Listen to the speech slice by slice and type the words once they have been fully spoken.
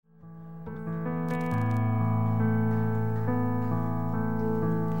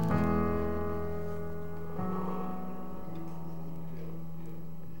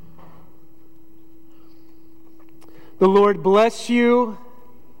The Lord bless you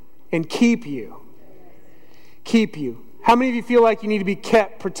and keep you. Keep you. How many of you feel like you need to be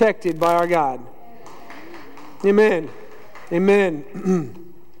kept, protected by our God? Amen.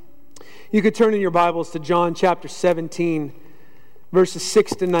 Amen. You could turn in your Bibles to John chapter 17, verses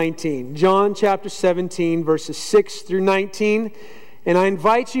 6 to 19. John chapter 17, verses 6 through 19. And I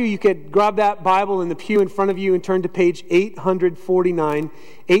invite you, you could grab that Bible in the pew in front of you and turn to page 849.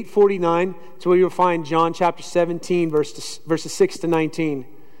 849, it's where you'll find John chapter 17, verses 6 to 19.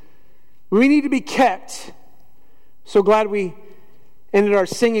 We need to be kept. So glad we ended our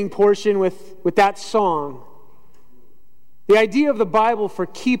singing portion with that song. The idea of the Bible for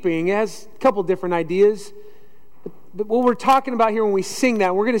keeping has a couple different ideas. But what we're talking about here when we sing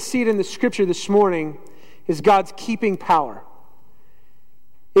that, we're going to see it in the scripture this morning, is God's keeping power.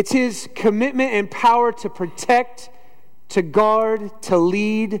 It's His commitment and power to protect, to guard, to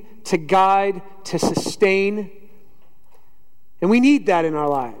lead, to guide, to sustain. And we need that in our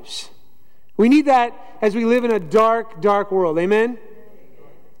lives. We need that as we live in a dark, dark world. Amen?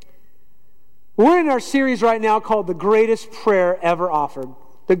 We're in our series right now called The Greatest Prayer Ever Offered.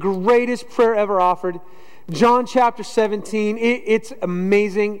 The greatest prayer ever offered. John chapter 17, it's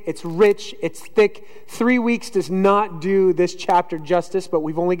amazing, it's rich, it's thick. 3 weeks does not do this chapter justice, but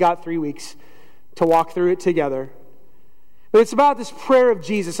we've only got 3 weeks to walk through it together. But it's about this prayer of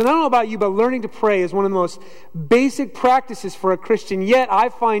Jesus. And I don't know about you, but learning to pray is one of the most basic practices for a Christian, yet I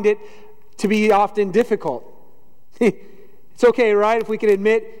find it to be often difficult. It's okay, right, if we can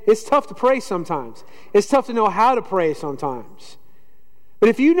admit it's tough to pray sometimes. It's tough to know how to pray sometimes. But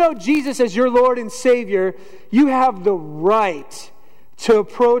if you know Jesus as your Lord and Savior, you have the right to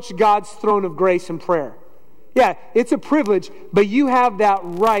approach God's throne of grace in prayer. Yeah, it's a privilege, but you have that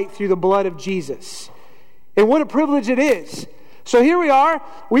right through the blood of Jesus. And what a privilege it is. So here we are,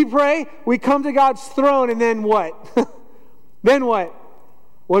 we pray, we come to God's throne, and then what? Then what?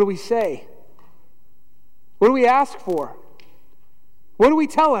 What do we say? What do we ask for? What do we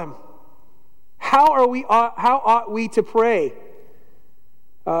tell Him? How ought we to pray?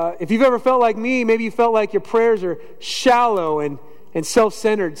 If you've ever felt like me, maybe you felt like your prayers are shallow and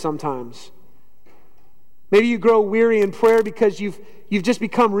self-centered sometimes. Maybe you grow weary in prayer because you've just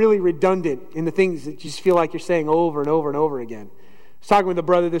become really redundant in the things that you just feel like you're saying over and over and over again. I was talking with a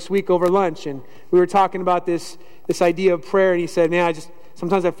brother this week over lunch, and we were talking about this idea of prayer, and he said, man,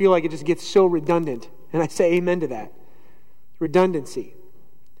 sometimes I feel like it just gets so redundant. And I say amen to that. Redundancy.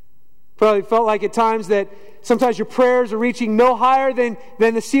 Probably felt like at times that sometimes your prayers are reaching no higher than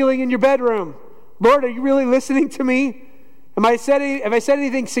the ceiling in your bedroom. Lord, are you really listening to me? Have I said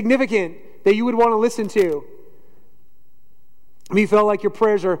anything significant that you would want to listen to? Have you felt like your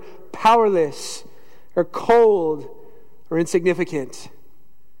prayers are powerless or cold or insignificant?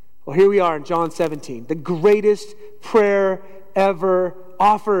 Well, here we are in John 17, the greatest prayer ever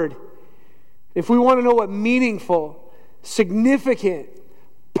offered. If we want to know what meaningful, significant,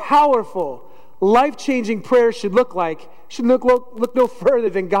 powerful, life-changing prayer should look like, should look no further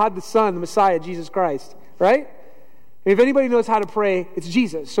than God the Son, the Messiah, Jesus Christ, right? And if anybody knows how to pray, it's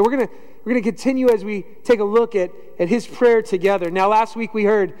Jesus. So we're gonna continue as we take a look at His prayer together. Now, last week we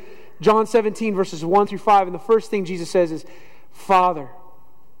heard John 17, verses 1 through 5, and the first thing Jesus says is, Father,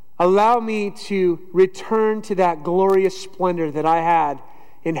 allow me to return to that glorious splendor that I had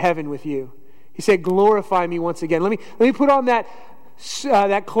in heaven with you. He said, glorify me once again. Let me put on that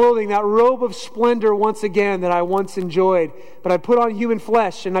clothing, that robe of splendor once again that I once enjoyed. But I put on human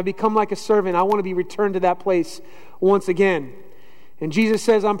flesh and I become like a servant. I want to be returned to that place once again. And Jesus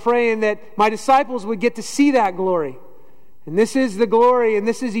says, I'm praying that my disciples would get to see that glory. And this is the glory and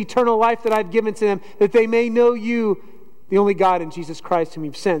this is eternal life that I've given to them, that they may know you, the only God, and Jesus Christ whom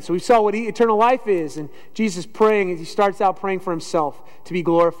you've sent. So we saw what eternal life is, and Jesus praying, as he starts out praying for himself to be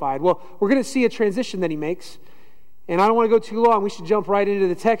glorified. Well, we're going to see a transition that he makes, and I don't want to go too long. We should jump right into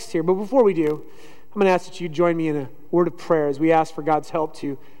the text here. But before we do, I'm going to ask that you join me in a word of prayer as we ask for God's help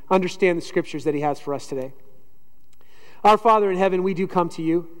to understand the scriptures that he has for us today. Our Father in heaven, we do come to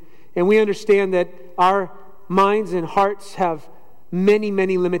you, and we understand that our minds and hearts have many,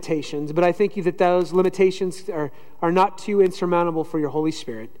 many limitations, but I thank you that those limitations are not too insurmountable for your Holy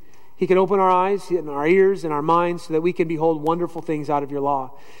Spirit. He can open our eyes and our ears and our minds so that we can behold wonderful things out of your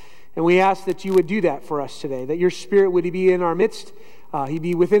law. And we ask that you would do that for us today, that your Spirit would be in our midst, he'd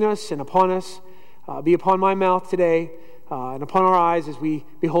be within us and upon us, be upon my mouth today, and upon our eyes as we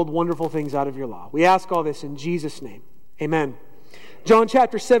behold wonderful things out of your law. We ask all this in Jesus' name. Amen. John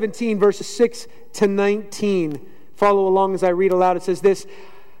chapter 17, verses 6 to 19. Follow along as I read aloud. It says this,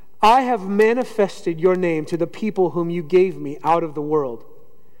 I have manifested your name to the people whom you gave me out of the world.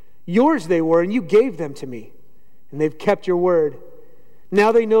 Yours they were, and you gave them to me. and they've kept your word.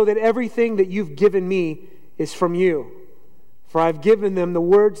 Now they know that everything that you've given me is from you. For I've given them the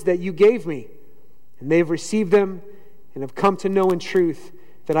words that you gave me, and they've received them and have come to know in truth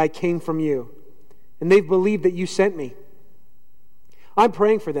that I came from you. And they've believed that you sent me. I'm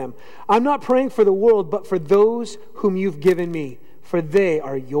praying for them. I'm not praying for the world, but for those whom you've given me, for they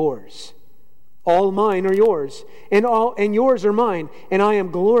are yours. All mine are yours, and yours are mine, and I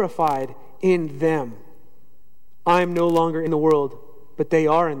am glorified in them. I am no longer in the world, but they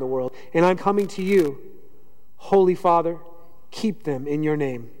are in the world, and I'm coming to you. Holy Father, keep them in your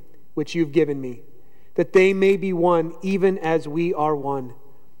name, which you've given me, that they may be one, even as we are one.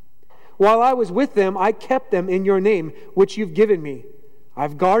 While I was with them, I kept them in your name, which you've given me.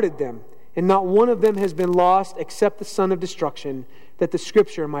 I've guarded them, and not one of them has been lost except the son of destruction, that the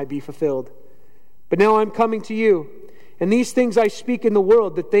scripture might be fulfilled. But now I'm coming to you, and these things I speak in the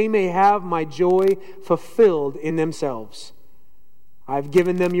world, that they may have my joy fulfilled in themselves. I've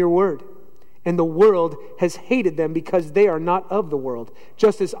given them your word, and the world has hated them because they are not of the world,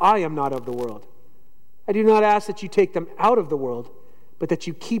 just as I am not of the world. I do not ask that you take them out of the world, but that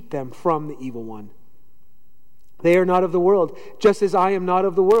you keep them from the evil one. They are not of the world, just as I am not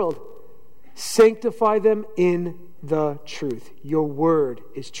of the world. Sanctify them in the truth. Your word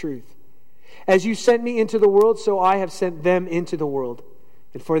is truth. As you sent me into the world, so I have sent them into the world.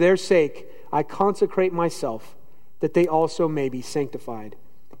 And for their sake, I consecrate myself, that they also may be sanctified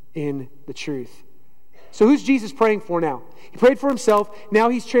in the truth. So who's Jesus praying for now? He prayed for himself. Now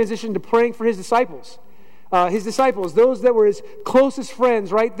he's transitioned to praying for his disciples. Those that were his closest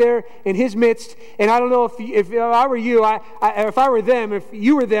friends right there in his midst. And I don't know if I were you, if I were them, if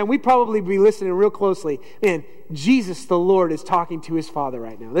you were them, we'd probably be listening real closely. Man, Jesus the Lord is talking to his Father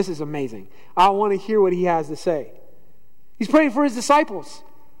right now. This is amazing. I want to hear what he has to say. He's praying for his disciples.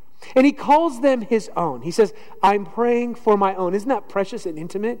 And he calls them his own. He says, I'm praying for my own. Isn't that precious and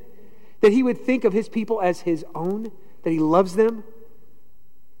intimate? That he would think of his people as his own, that he loves them.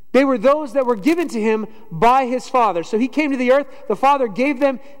 They were those that were given to him by his Father. So he came to the earth, the Father gave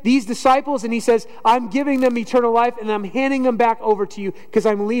them these disciples, and he says, I'm giving them eternal life, and I'm handing them back over to you because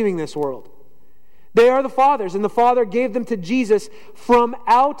I'm leaving this world. They are the Father's, and the Father gave them to Jesus from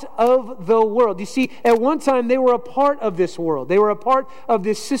out of the world. You see, at one time they were a part of this world. They were a part of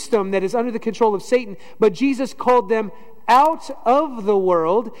this system that is under the control of Satan, but Jesus called them out of the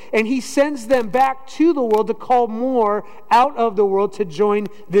world, and he sends them back to the world to call more out of the world to join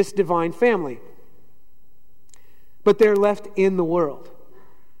this divine family. But they're left in the world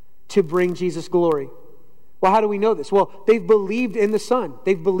to bring Jesus glory. Well, how do we know this? Well, they've believed in the Son.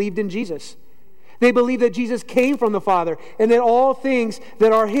 They've believed in Jesus. They believe that Jesus came from the Father, and that all things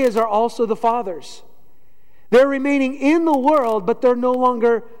that are his are also the Father's. They're remaining in the world, but they're no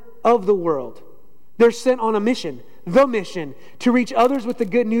longer of the world. They're sent on a mission, the mission, to reach others with the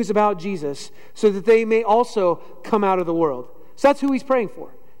good news about Jesus, so that they may also come out of the world. So that's who he's praying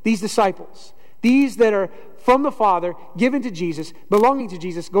for, these disciples. These that are from the Father, given to Jesus, belonging to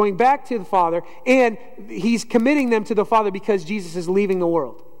Jesus, going back to the Father, and he's committing them to the Father because Jesus is leaving the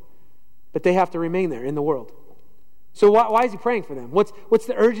world. But they have to remain there in the world. So why is he praying for them? What's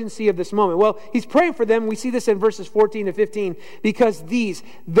the urgency of this moment? Well, he's praying for them. We see this in verses 14 to 15. Because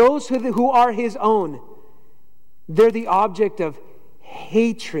those who are his own, they're the object of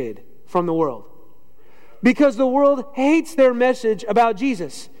hatred from the world. Because the world hates their message about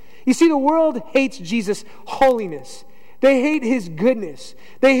Jesus. You see, the world hates Jesus' holiness. They hate his goodness.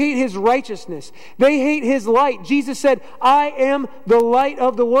 They hate his righteousness. They hate his light. Jesus said, I am the light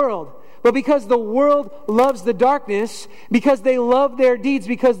of the world. But because the world loves the darkness, because they love their deeds,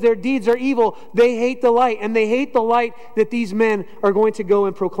 because their deeds are evil, they hate the light. And they hate the light that these men are going to go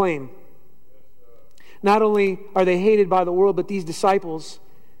and proclaim. Not only are they hated by the world, but these disciples,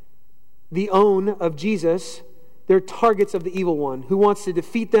 the own of Jesus, they're targets of the evil one who wants to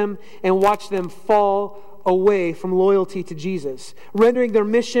defeat them and watch them fall away from loyalty to Jesus, rendering their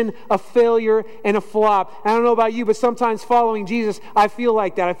mission a failure and a flop. I don't know about you, but sometimes following Jesus, I feel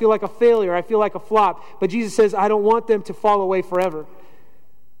like that. I feel like a failure. I feel like a flop. But Jesus says, I don't want them to fall away forever.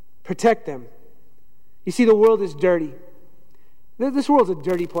 Protect them. You see, the world is dirty. This world's a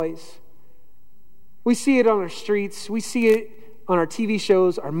dirty place. We see it on our streets. We see it on our TV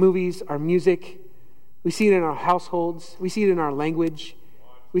shows, our movies, our music. We see it in our households. We see it in our language.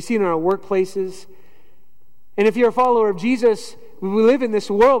 We see it in our workplaces. And if you're a follower of Jesus, we live in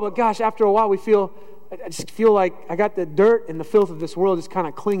this world, but gosh, after a while I just feel like I got the dirt and the filth of this world just kind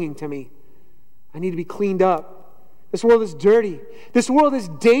of clinging to me. I need to be cleaned up. This world is dirty. This world is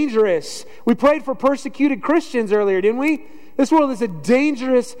dangerous. We prayed for persecuted Christians earlier, didn't we? This world is a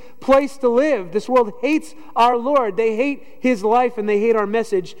dangerous place to live. This world hates our Lord. They hate His life and they hate our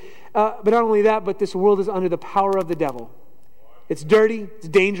message. But not only that, but this world is under the power of the devil. It's dirty, it's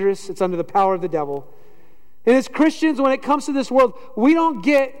dangerous, it's under the power of the devil. And as Christians, when it comes to this world, we don't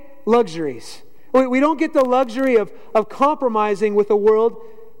get luxuries. We don't get the luxury of compromising with a world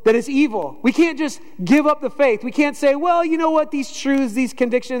that is evil. We can't just give up the faith. We can't say, well, you know what, these truths, these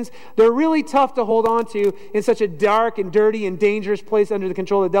convictions, they're really tough to hold on to in such a dark and dirty and dangerous place under the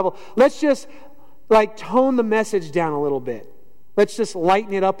control of the devil. Let's just tone the message down a little bit. Let's just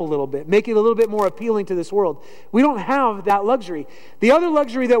lighten it up a little bit. Make it a little bit more appealing to this world. We don't have that luxury. The other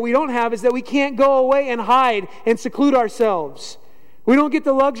luxury that we don't have is that we can't go away and hide and seclude ourselves. We don't get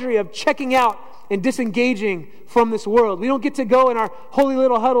the luxury of checking out and disengaging from this world. We don't get to go in our holy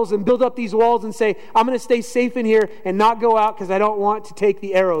little huddles and build up these walls and say, I'm going to stay safe in here and not go out because I don't want to take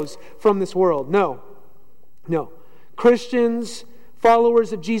the arrows from this world. No. Christians,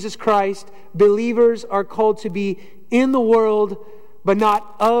 followers of Jesus Christ, believers are called to be in the world, but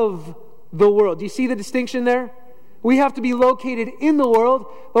not of the world. Do you see the distinction there? We have to be located in the world,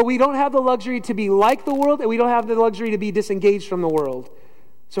 but we don't have the luxury to be like the world, and we don't have the luxury to be disengaged from the world.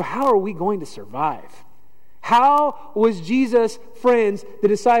 So how are we going to survive? How was Jesus' friends, the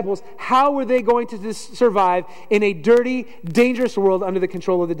disciples, how were they going to survive in a dirty, dangerous world under the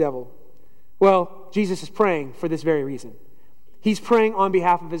control of the devil? Well, Jesus is praying for this very reason. He's praying on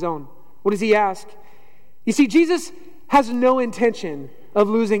behalf of His own. What does He ask? You see, Jesus has no intention of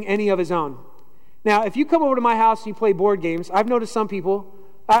losing any of His own. Now, if you come over to my house and you play board games, I've noticed some people,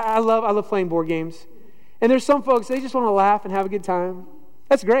 I love playing board games. And there's some folks, they just want to laugh and have a good time.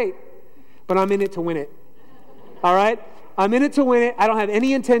 That's great. But I'm in it to win it. All right? I'm in it to win it. I don't have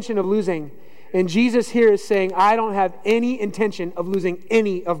any intention of losing. And Jesus here is saying, I don't have any intention of losing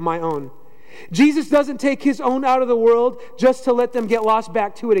any of my own. Jesus doesn't take His own out of the world just to let them get lost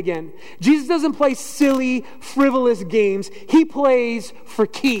back to it again. Jesus doesn't play silly, frivolous games. He plays for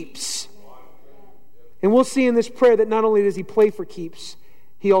keeps. And we'll see in this prayer that not only does He play for keeps,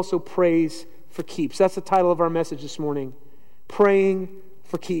 He also prays for keeps. That's the title of our message this morning. Praying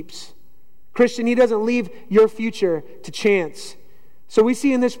for keeps. Christian, He doesn't leave your future to chance. So we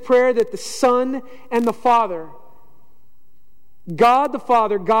see in this prayer that the Son and the Father, God the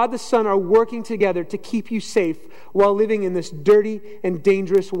Father, God the Son are working together to keep you safe while living in this dirty and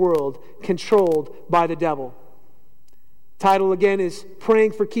dangerous world controlled by the devil. Title again is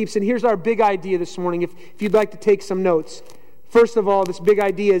Praying for Keeps. And here's our big idea this morning, if you'd like to take some notes. First of all, this big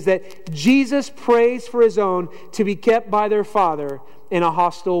idea is that Jesus prays for His own to be kept by their Father in a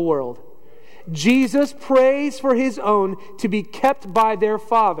hostile world. Jesus prays for His own to be kept by their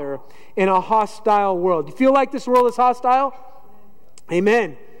Father in a hostile world. You feel like this world is hostile?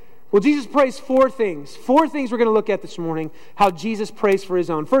 Amen. Well, Jesus prays four things. Four things we're going to look at this morning, how Jesus prays for His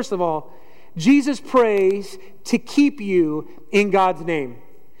own. First of all, Jesus prays to keep you in God's name.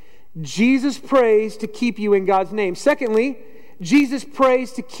 Jesus prays to keep you in God's name. Secondly, Jesus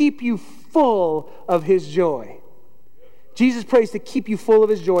prays to keep you full of His joy. Jesus prays to keep you full of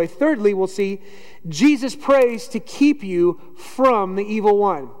His joy. Thirdly, we'll see, Jesus prays to keep you from the evil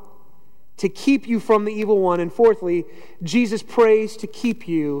one. To keep you from the evil one. And fourthly, Jesus prays to keep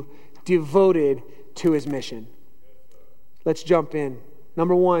you devoted to His mission. Let's jump in.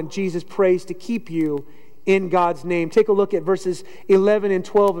 Number one, Jesus prays to keep you in God's name. Take a look at verses 11 and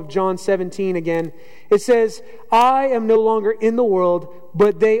 12 of John 17 again. It says, I am no longer in the world,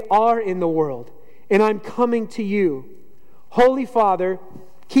 but they are in the world, and I'm coming to you. Holy Father,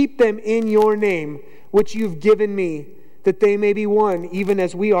 keep them in your name, which you've given me, that they may be one, even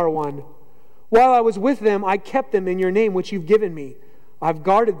as we are one. While I was with them, I kept them in your name, which you've given me. I've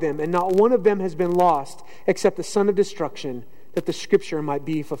guarded them, and not one of them has been lost, except the son of destruction, that the scripture might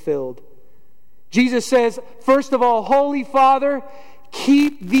be fulfilled. Jesus says, first of all, Holy Father,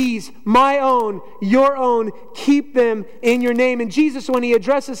 keep these, my own, your own, keep them in your name. And Jesus, when He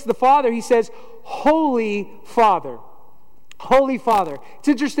addresses the Father, He says, Holy Father. Holy Father. It's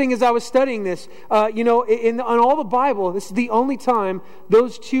interesting as I was studying this, in all the Bible, this is the only time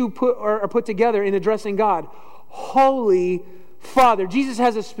those two are put together in addressing God. Holy Father. Jesus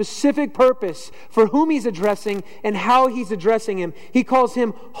has a specific purpose for whom He's addressing and how He's addressing Him. He calls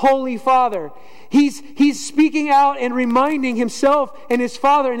Him Holy Father. He's speaking out and reminding Himself and His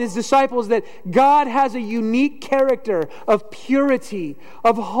Father and His disciples that God has a unique character of purity,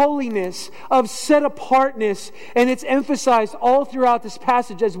 of holiness, of set-apartness, and it's emphasized all throughout this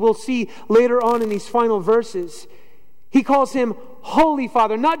passage, as we'll see later on in these final verses. He calls Him Holy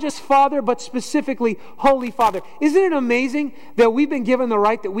Father, not just Father, but specifically Holy Father. Isn't it amazing that we've been given the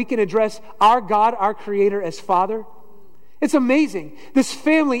right that we can address our God, our Creator, as Father? It's amazing. This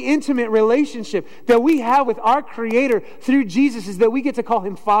family, intimate relationship that we have with our Creator through Jesus is that we get to call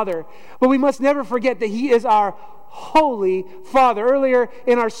Him Father. But we must never forget that He is our Holy Father. Earlier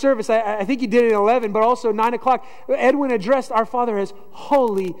in our service, I think he did it at 11, but also 9 o'clock, Edwin addressed our Father as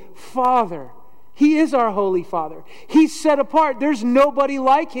Holy Father. He is our Holy Father. He's set apart. There's nobody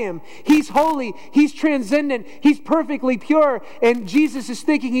like Him. He's holy. He's transcendent. He's perfectly pure. And Jesus is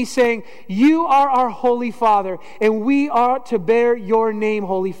thinking, He's saying, you are our Holy Father, and we are to bear your name,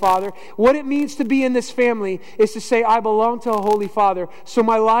 Holy Father. What it means to be in this family is to say, I belong to a Holy Father, so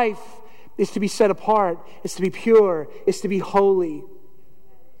my life is to be set apart, is to be pure, is to be holy.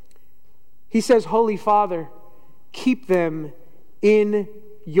 He says, Holy Father, keep them in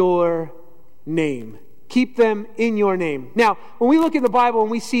your name. Keep them in your name. Now, when we look in the Bible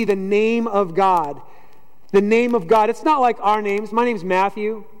and we see the name of God, it's not like our names. My name's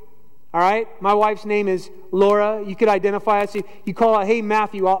Matthew. All right? My wife's name is Laura. You could identify us. You call out, hey,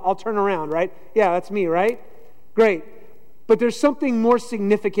 Matthew, I'll turn around, right? Yeah, that's me, right? Great. But there's something more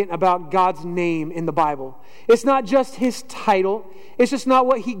significant about God's name in the Bible. It's not just His title. It's just not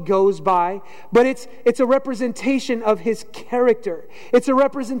what He goes by. But it's a representation of His character. It's a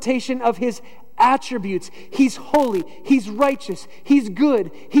representation of His attributes. He's holy. He's righteous. He's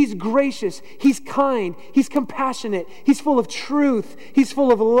good. He's gracious. He's kind. He's compassionate. He's full of truth. He's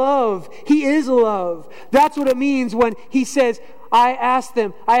full of love. He is love. That's what it means when He says, I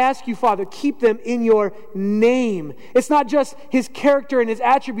ask you, Father, keep them in your name. It's not just His character and His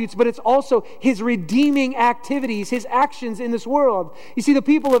attributes, but it's also His redeeming activities, His actions in this world. You see, the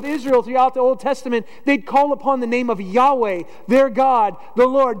people of Israel throughout the Old Testament, they'd call upon the name of Yahweh, their God, the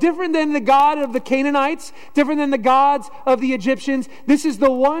Lord. Different than the God of the Canaanites, different than the gods of the Egyptians. This is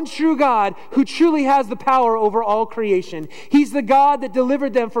the one true God who truly has the power over all creation. He's the God that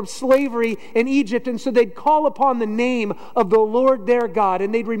delivered them from slavery in Egypt, and so they'd call upon the name of the Lord their God,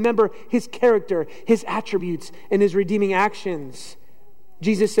 and they'd remember His character, His attributes, and His redeeming actions.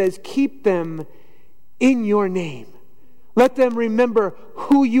 Jesus says, keep them in your name. Let them remember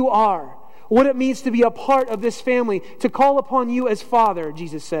who you are, what it means to be a part of this family, to call upon you as Father,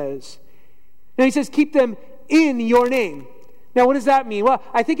 Jesus says. Now He says, keep them in your name. Now, what does that mean? Well,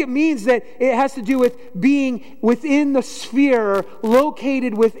 I think it means that it has to do with being within the sphere,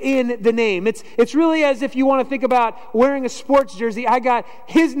 located within the name. It's really as if you want to think about wearing a sports jersey. I got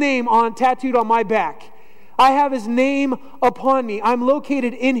His name tattooed on my back. I have His name upon me. I'm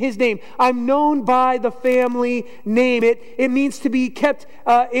located in His name. I'm known by the family name. It means to be kept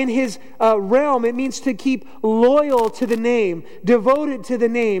in His realm. It means to keep loyal to the name, devoted to the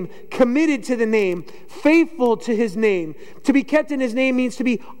name, committed to the name, faithful to His name. To be kept in His name means to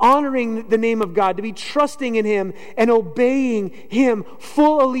be honoring the name of God, to be trusting in Him and obeying Him.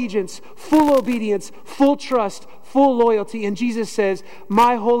 Full allegiance, full obedience, full trust, full loyalty. And Jesus says,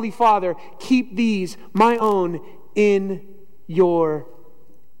 my Holy Father, keep these, my own, in your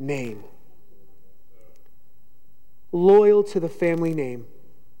name. Loyal to the family name.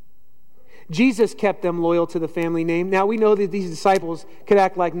 Jesus kept them loyal to the family name. Now, we know that these disciples could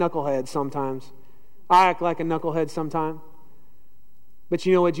act like knuckleheads sometimes. I act like a knucklehead sometimes. But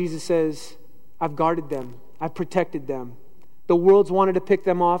you know what Jesus says? I've guarded them. I've protected them. The world's wanted to pick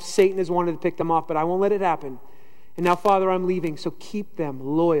them off. Satan has wanted to pick them off, but I won't let it happen. And now, Father, I'm leaving, so keep them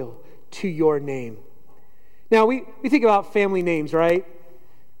loyal to your name. Now, we think about family names, right?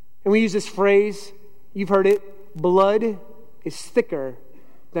 And we use this phrase, you've heard it, blood is thicker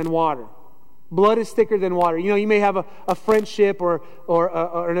than water. Blood is thicker than water. You know, you may have a friendship or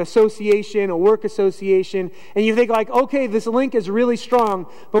an association, a work association, and you think like, okay, this link is really strong,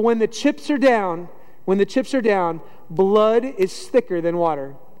 but when the chips are down, blood is thicker than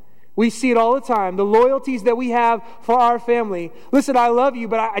water. We see it all the time. The loyalties that we have for our family. Listen, I love you,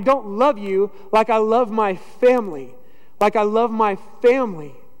 but I don't love you like I love my family. Like I love my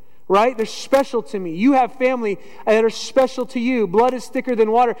family, right? They're special to me. You have family that are special to you. Blood is thicker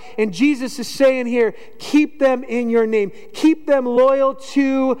than water. And Jesus is saying here, keep them in your name. Keep them loyal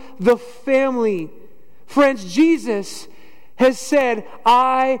to the family. Friends, Jesus has said,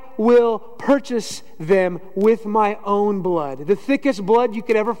 I will purchase them with my own blood. The thickest blood you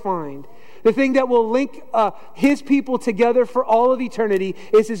could ever find. The thing that will link His people together for all of eternity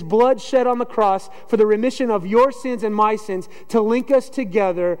is His blood shed on the cross for the remission of your sins and my sins to link us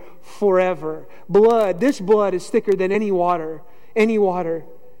together forever. This blood is thicker than any water.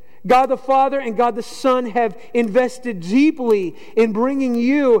 God the Father and God the Son have invested deeply in bringing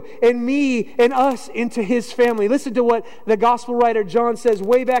you and me and us into His family. Listen to what the gospel writer John says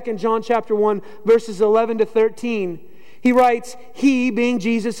way back in John chapter 1, verses 11 to 13. He writes, He, being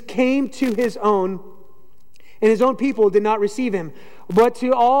Jesus, came to His own, and his own people did not receive him. But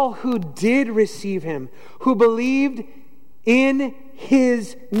to all who did receive him, who believed in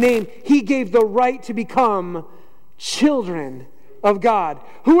his name, he gave the right to become children of God,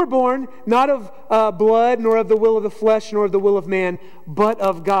 who were born not of blood, nor of the will of the flesh, nor of the will of man, but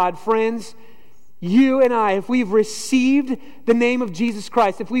of God. Friends, you and I, if we've received the name of Jesus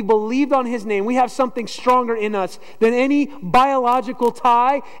Christ, if we believed on his name, we have something stronger in us than any biological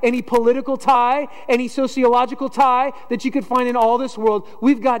tie, any political tie, any sociological tie that you could find in all this world.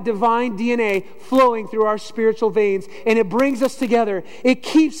 We've got divine DNA flowing through our spiritual veins, and it brings us together. It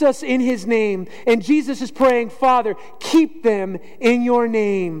keeps us in his name. And Jesus is praying, Father, keep them in your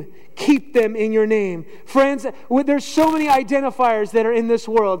name. Keep them in your name. Friends, there's so many identifiers that are in this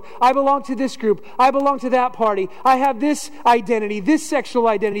world. I belong to this group. I belong to that party. I have this identity, this sexual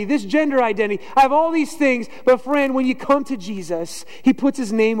identity, this gender identity. I have all these things. But friend, when you come to Jesus, he puts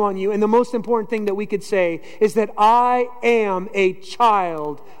his name on you. And the most important thing that we could say is that I am a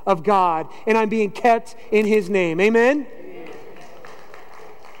child of God, and I'm being kept in his name. Amen?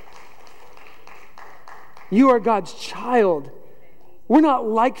 You are God's child. We're not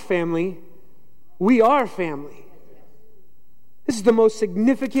like family. We are family. This is the most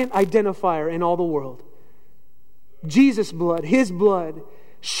significant identifier in all the world. Jesus' blood, his blood,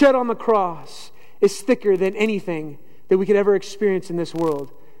 shed on the cross, is thicker than anything that we could ever experience in this world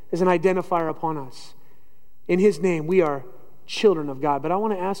as an identifier upon us. In his name, we are children of God. But I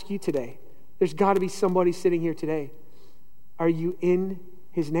want to ask you today, there's got to be somebody sitting here today. Are you in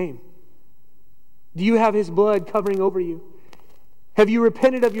his name? Do you have his blood covering over you? Have you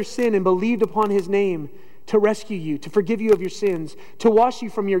repented of your sin and believed upon his name to rescue you, to forgive you of your sins, to wash you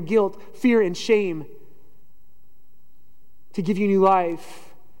from your guilt, fear, and shame, to give you new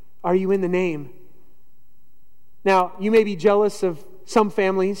life? Are you in the name? Now, you may be jealous of some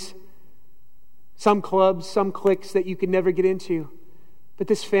families, some clubs, some cliques that you could never get into. But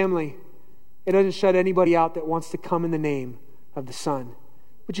this family, it doesn't shut anybody out that wants to come in the name of the Son.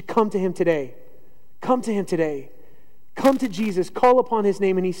 Would you come to him today? Come to him today. Come to Jesus, call upon his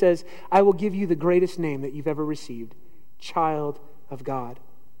name, and he says, I will give you the greatest name that you've ever received, child of God.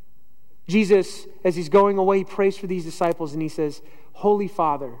 Jesus, as he's going away, he prays for these disciples, and he says, Holy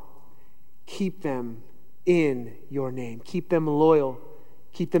Father, keep them in your name. Keep them loyal.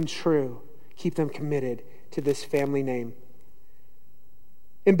 Keep them true. Keep them committed to this family name.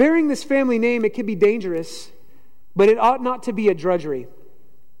 In bearing this family name, it can be dangerous, but it ought not to be a drudgery.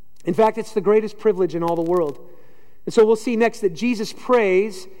 In fact, it's the greatest privilege in all the world. And so we'll see next that Jesus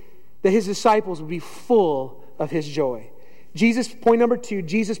prays that his disciples would be full of his joy. Point number 2,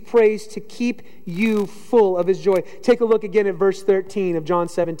 Jesus prays to keep you full of his joy. Take a look again at verse 13 of John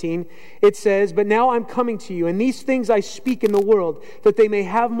 17. It says, But now I'm coming to you, and these things I speak in the world, that they may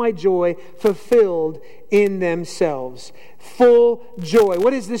have my joy fulfilled in themselves. Full joy.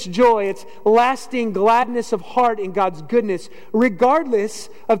 What is this joy? It's lasting gladness of heart in God's goodness, regardless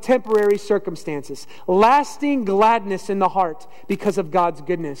of temporary circumstances. Lasting gladness in the heart because of God's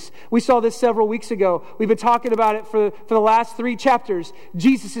goodness. We saw this several weeks ago. We've been talking about it for the last 3 chapters.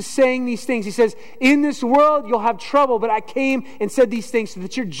 Jesus is saying these things. He says, in this world you'll have trouble, but I came and said these things so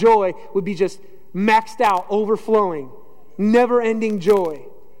that your joy would be just maxed out, overflowing, never-ending joy.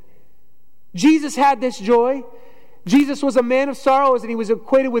 Jesus had this joy. Jesus was a man of sorrows, and he was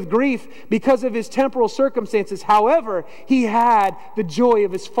acquainted with grief because of his temporal circumstances. However, he had the joy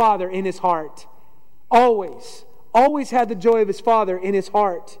of his Father in his heart. Always had the joy of his Father in his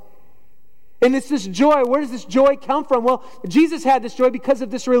heart. And it's this joy. Where does this joy come from? Well, Jesus had this joy because of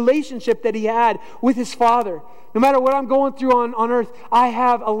this relationship that he had with his Father. No matter what I'm going through on earth, I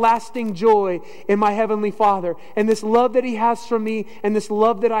have a lasting joy in my Heavenly Father. And this love that he has for me, and this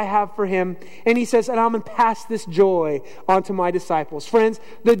love that I have for him. And he says, and I'm going to pass this joy on to my disciples. Friends,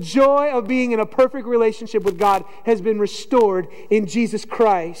 the joy of being in a perfect relationship with God has been restored in Jesus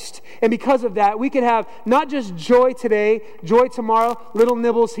Christ. And because of that, we can have not just joy today, joy tomorrow, little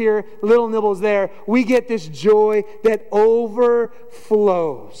nibbles here, little nibbles there. We get this joy that overflows.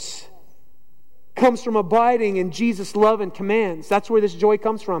 Comes from abiding in Jesus' love and commands. That's where this joy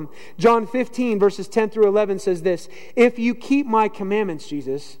comes from. John 15, verses 10 through 11 says this, If you keep my commandments,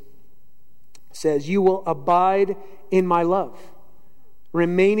 Jesus says, you will abide in my love,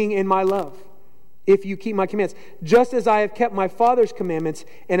 remaining in my love, if you keep my commands, just as I have kept my Father's commandments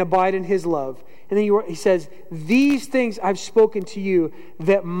and abide in his love. And then he says, these things I've spoken to you,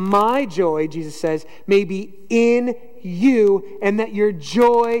 that my joy, Jesus says, may be in you, and that your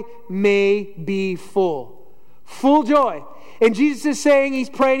joy may be full. Full joy. And Jesus is saying, he's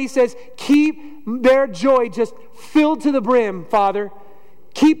praying, he says, keep their joy just filled to the brim, Father.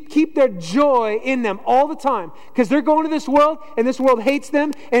 Keep their joy in them all the time, because they're going to this world and this world hates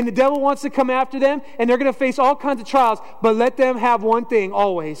them and the devil wants to come after them and they're going to face all kinds of trials. But let them have one thing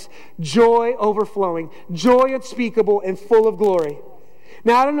always: joy overflowing, joy unspeakable and full of glory.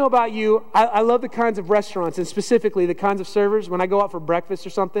 Now, I don't know about you. I love the kinds of restaurants, and specifically the kinds of servers. When I go out for breakfast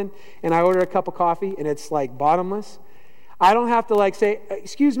or something and I order a cup of coffee and it's like bottomless, I don't have to like say,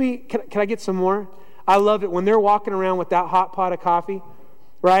 excuse me, can I get some more? I love it when they're walking around with that hot pot of coffee,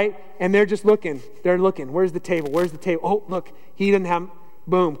 right? And they're just looking. They're looking. Where's the table? Where's the table? Oh, look, he didn't have,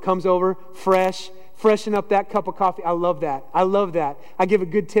 boom, comes over, freshen up that cup of coffee. I love that. I love that. I give a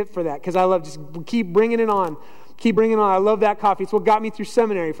good tip for that because I love just keep bringing it on. Keep bringing it on. I love that coffee. It's what got me through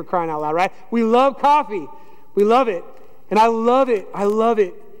seminary, for crying out loud, right? We love coffee. We love it. And I love it. I love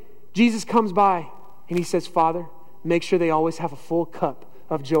it. Jesus comes by and he says, Father, make sure they always have a full cup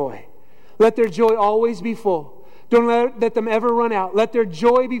of joy. Let their joy always be full. Don't let them ever run out. Let their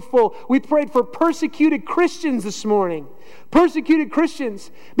joy be full. We prayed for persecuted Christians this morning. Persecuted Christians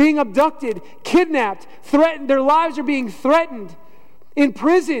being abducted, kidnapped, threatened. Their lives are being threatened,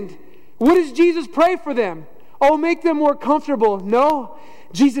 imprisoned. What does Jesus pray for them? Oh, make them more comfortable. No.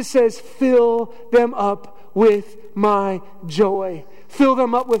 Jesus says, fill them up with my joy. Fill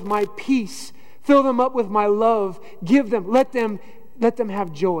them up with my peace. Fill them up with my love. Give them, let them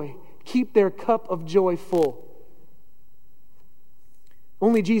have joy. Keep their cup of joy full.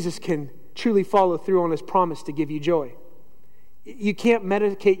 Only Jesus can truly follow through on his promise to give you joy. You can't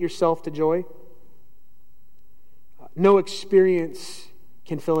medicate yourself to joy. No experience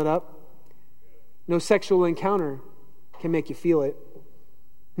can fill it up. No sexual encounter can make you feel it.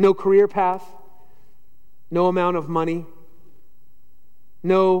 No career path. No amount of money.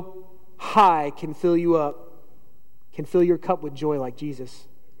 No high can fill you up, can fill your cup with joy like Jesus.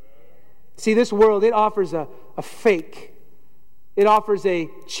 See, this world, it offers a fake. It offers a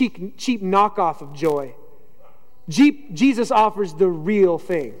cheap knockoff of joy. Jesus offers the real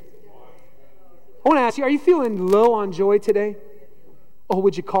thing. I want to ask you, are you feeling low on joy today? Oh,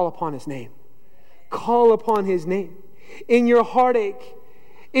 would you call upon his name? Call upon his name. In your heartache,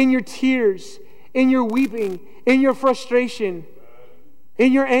 in your tears, in your weeping, in your frustration,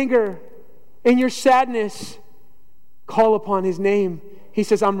 in your anger, in your sadness, call upon his name. He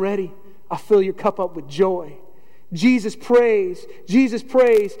says, I'm ready. I'll fill your cup up with joy. Jesus prays. Jesus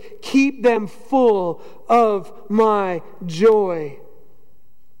prays. Keep them full of my joy.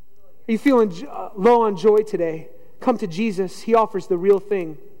 Are you feeling low on joy today? Come to Jesus. He offers the real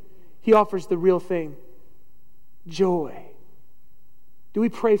thing. He offers the real thing. Joy. Do we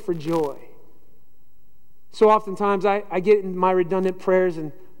pray for joy? So oftentimes I get in my redundant prayers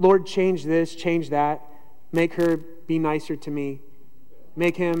and, Lord, change this, change that. Make her be nicer to me.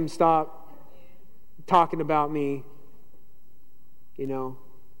 Make him stop talking about me.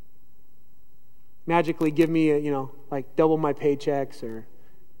 Magically give me like double my paychecks or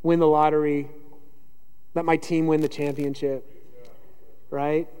win the lottery. Let my team win the championship.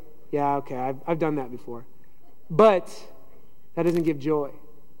 Right? Yeah, okay, I've done that before. But that doesn't give joy.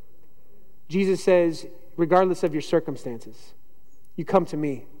 Jesus says, regardless of your circumstances, you come to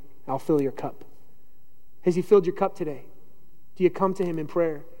me, I'll fill your cup. Has he filled your cup today? Do you come to him in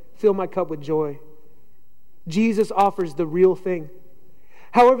prayer? Fill my cup with joy. Jesus offers the real thing.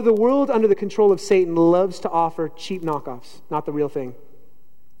 However, the world under the control of Satan loves to offer cheap knockoffs, not the real thing.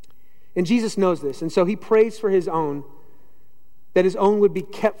 And Jesus knows this, and so he prays for his own, that his own would be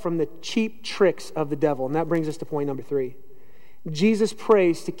kept from the cheap tricks of the devil. And that brings us to point number 3. Jesus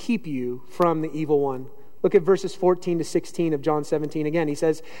prays to keep you from the evil one. Look at verses 14 to 16 of John 17 again. He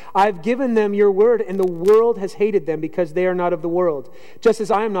says, I've given them your word, and the world has hated them because they are not of the world, just as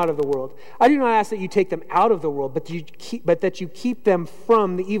I am not of the world. I do not ask that you take them out of the world, but that you keep them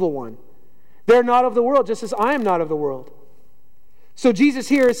from the evil one. They're not of the world, just as I am not of the world. So Jesus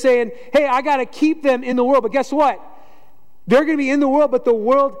here is saying, hey, I got to keep them in the world. But guess what? They're going to be in the world, but the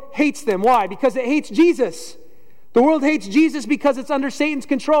world hates them. Why? Because it hates Jesus. The world hates Jesus because it's under Satan's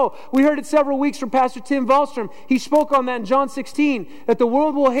control. We heard it several weeks from Pastor Tim Wallstrom. He spoke on that in John 16, that the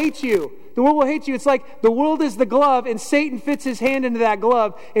world will hate you. The world will hate you. It's like the world is the glove and Satan fits his hand into that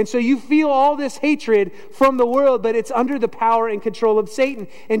glove. And so you feel all this hatred from the world, but it's under the power and control of Satan.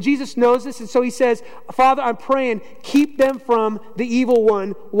 And Jesus knows this, and so he says, Father, I'm praying, keep them from the evil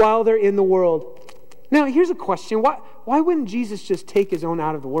one while they're in the world. Now, here's a question. Why wouldn't Jesus just take his own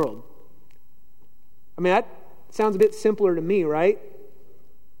out of the world? I mean, that sounds a bit simpler to me, right?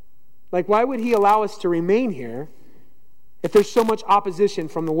 Like, why would he allow us to remain here if there's so much opposition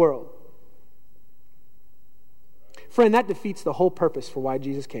from the world? Friend, that defeats the whole purpose for why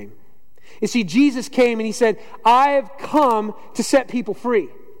Jesus came. You see, Jesus came and he said, I've come to set people free.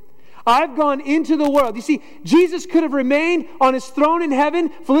 I've gone into the world. You see, Jesus could have remained on his throne in heaven.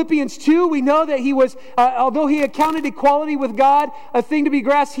 Philippians 2, we know that he was, although he accounted equality with God a thing to be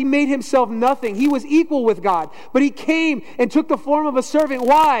grasped, he made himself nothing. He was equal with God. But he came and took the form of a servant.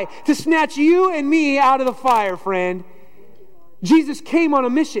 Why? To snatch you and me out of the fire, friend. Jesus came on a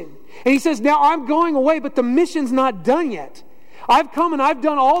mission. And he says, now I'm going away, but the mission's not done yet. I've come and I've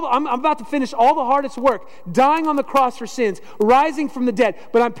done I'm about to finish all the hardest work, dying on the cross for sins, rising from the dead,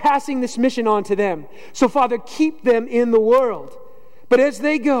 but I'm passing this mission on to them. So, Father, keep them in the world. But as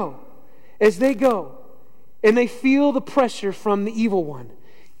they go, and they feel the pressure from the evil one,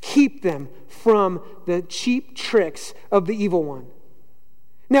 keep them from the cheap tricks of the evil one.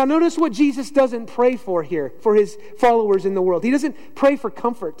 Now, notice what Jesus doesn't pray for here, for his followers in the world. He doesn't pray for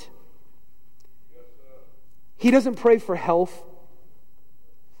comfort. He doesn't pray for health.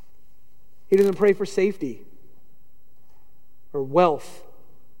 He doesn't pray for safety or wealth.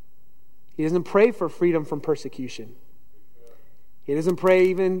 He doesn't pray for freedom from persecution. He doesn't pray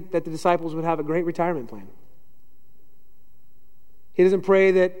even that the disciples would have a great retirement plan. He doesn't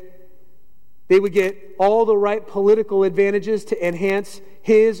pray that they would get all the right political advantages to enhance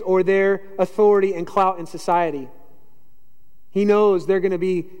his or their authority and clout in society. He knows they're going to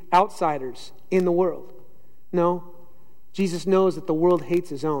be outsiders in the world. No, Jesus knows that the world hates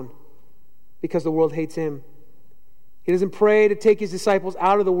his own because the world hates him. He doesn't pray to take his disciples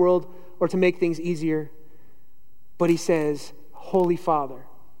out of the world or to make things easier. But he says, Holy Father,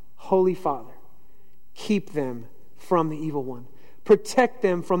 keep them from the evil one. Protect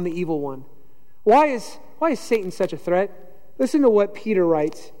them from the evil one. Why is Satan such a threat? Listen to what Peter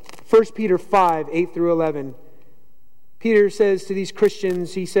writes. 1 Peter 5, 8 through 11. Peter says to these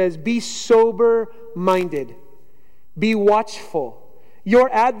Christians, he says, be sober-minded. Be watchful.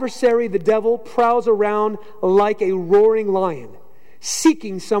 Your adversary, the devil, prowls around like a roaring lion,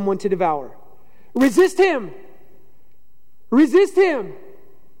 seeking someone to devour. Resist him. Resist him.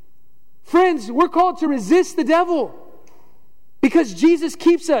 Friends, we're called to resist the devil because Jesus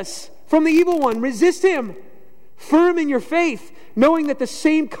keeps us from the evil one. Resist him. Firm in your faith, knowing that the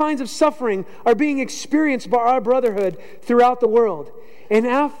same kinds of suffering are being experienced by our brotherhood throughout the world. And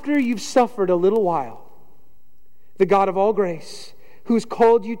after you've suffered a little while, the God of all grace, who has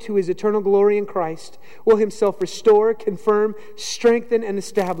called you to his eternal glory in Christ, will himself restore, confirm, strengthen, and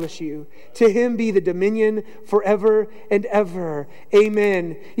establish you. To him be the dominion forever and ever.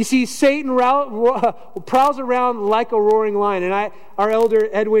 Amen. You see, Satan prowls around like a roaring lion. And our elder,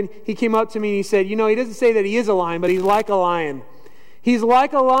 Edwin, he came up to me and he said, he doesn't say that he is a lion, but he's like a lion. He's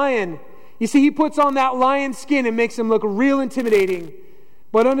like a lion. You see, he puts on that lion skin and makes him look real intimidating.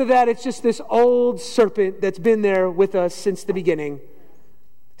 But under that, it's just this old serpent that's been there with us since the beginning.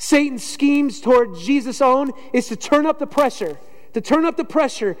 Satan's schemes toward Jesus' own is to turn up the pressure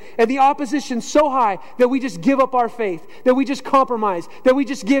and the opposition so high that we just give up our faith, that we just compromise, that we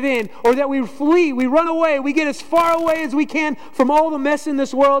just give in, or that we flee, we run away, we get as far away as we can from all the mess in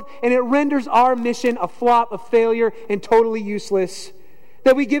this world, and it renders our mission a flop, a failure, and totally useless.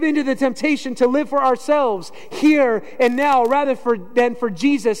 That we give in to the temptation to live for ourselves here and now rather than for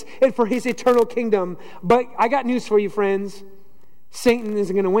Jesus and for his eternal kingdom. But I got news for you, friends. Satan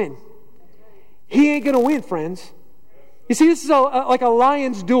isn't going to win. He ain't going to win, friends. You see, this is like a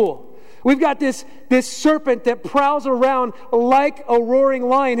lion's duel. We've got this serpent that prowls around like a roaring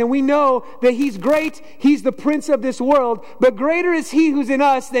lion, and we know that he's great. He's the prince of this world, but greater is he who's in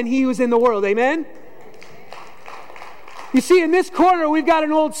us than he who's in the world. Amen? You see, in this corner, we've got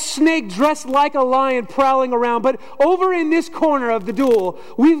an old snake dressed like a lion prowling around. But over in this corner of the duel,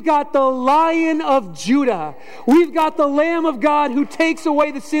 we've got the Lion of Judah. We've got the Lamb of God who takes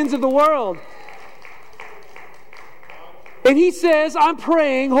away the sins of the world. And he says, I'm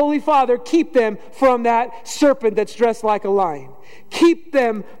praying, Holy Father, keep them from that serpent that's dressed like a lion. Keep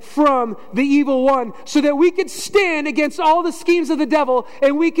them from the evil one so that we could stand against all the schemes of the devil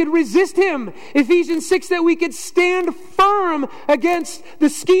and we could resist him. Ephesians 6, that we could stand firm against the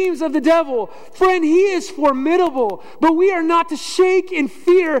schemes of the devil. Friend, he is formidable, but we are not to shake in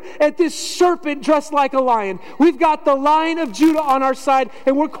fear at this serpent dressed like a lion. We've got the Lion of Judah on our side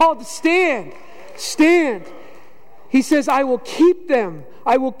and we're called to stand. Stand. He says, I will keep them.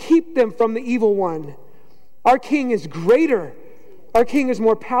 I will keep them from the evil one. Our King is greater. Our King is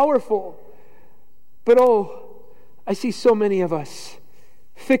more powerful. But I see so many of us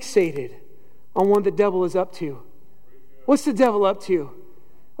fixated on what the devil is up to. What's the devil up to?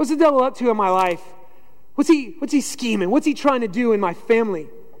 What's the devil up to in my life? What's he scheming? What's he trying to do in my family?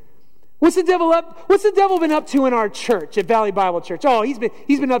 What's the devil up? What's the devil been up to in our church at Valley Bible Church? Oh, he's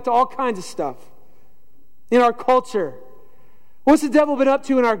been up to all kinds of stuff in our culture. What's the devil been up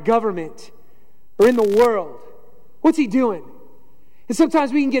to in our government or in the world? What's he doing? And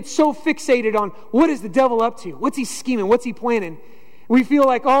sometimes we can get so fixated on what is the devil up to? What's he scheming? What's he planning? We feel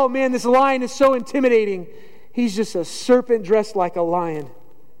like, oh man, this lion is so intimidating. He's just a serpent dressed like a lion.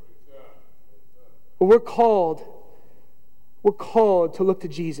 But we're called to look to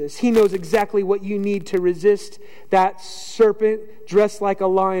Jesus. He knows exactly what you need to resist that serpent dressed like a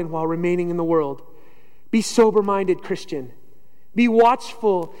lion while remaining in the world. Be sober-minded, Christian. Be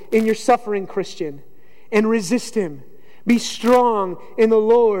watchful in your suffering, Christian, and resist him. Be strong in the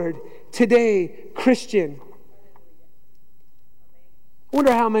Lord today, Christian. I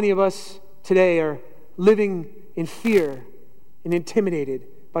wonder how many of us today are living in fear and intimidated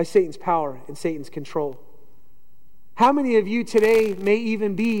by Satan's power and Satan's control. How many of you today may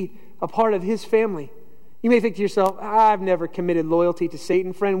even be a part of his family? You may think to yourself, I've never committed loyalty to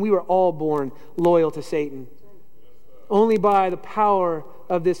Satan. Friend, we were all born loyal to Satan. Only by the power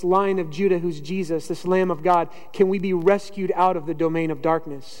of this Lion of Judah, who's Jesus, this Lamb of God, can we be rescued out of the domain of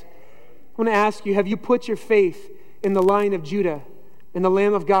darkness. I want to ask you, have you put your faith in the Lion of Judah and the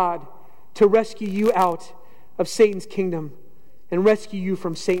Lamb of God to rescue you out of Satan's kingdom and rescue you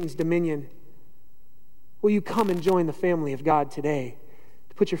from Satan's dominion? Will you come and join the family of God today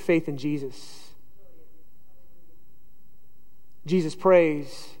to put your faith in Jesus? Jesus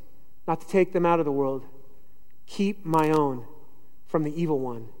prays not to take them out of the world. Keep my own from the evil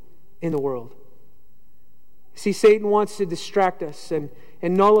one in the world. See, Satan wants to distract us and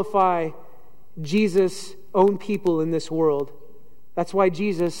nullify Jesus' own people in this world. That's why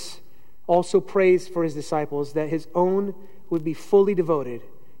Jesus also prays for his disciples that his own would be fully devoted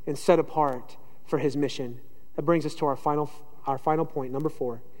and set apart for his mission. That brings us to our final point, number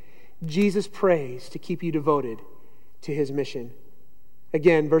 4. Jesus prays to keep you devoted to his mission.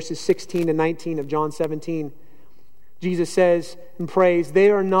 Again, verses 16 to 19 of John 17. Jesus says and prays, they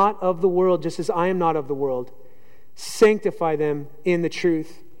are not of the world, just as I am not of the world. Sanctify them in the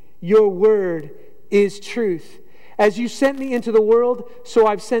truth. Your word is truth. As you sent me into the world, so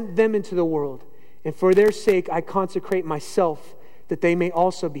I've sent them into the world. And for their sake I consecrate myself, that they may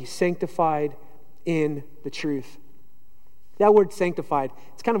also be sanctified in the truth. That word sanctified,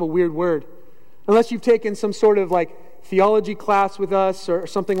 it's kind of a weird word. Unless you've taken some sort of theology class with us or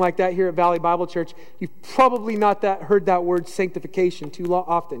something like that here at Valley Bible Church, you've probably not heard that word sanctification too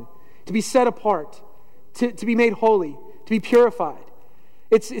often. To be set apart, to be made holy, to be purified.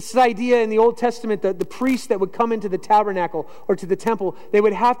 It's the idea in the Old Testament that the priests that would come into the tabernacle or to the temple, they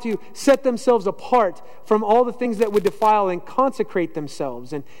would have to set themselves apart from all the things that would defile and consecrate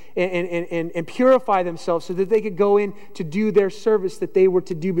themselves and purify themselves so that they could go in to do their service that they were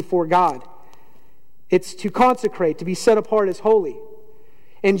to do before God. It's to consecrate, to be set apart as holy.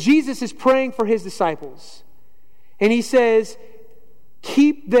 And Jesus is praying for his disciples. And he says,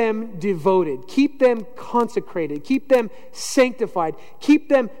 keep them devoted, keep them consecrated, keep them sanctified, keep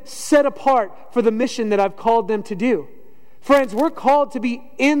them set apart for the mission that I've called them to do. Friends, we're called to be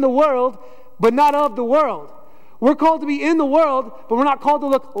in the world, but not of the world. We're called to be in the world, but we're not called to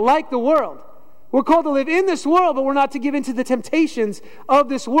look like the world. We're called to live in this world, but we're not to give in to the temptations of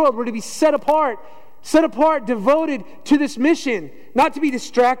this world. We're to be set apart, devoted to this mission, not to be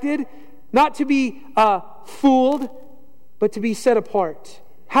distracted, not to be fooled, but to be set apart.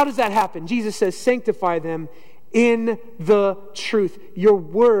 How does that happen? Jesus says, sanctify them in the truth. Your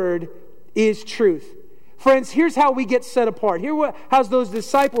word is truth. Friends, here's how we get set apart. How's those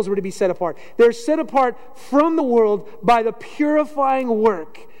disciples were to be set apart. They're set apart from the world by the purifying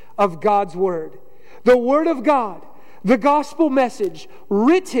work of God's word. The word of God, the gospel message,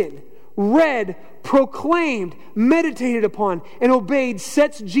 written, read, proclaimed, meditated upon, and obeyed,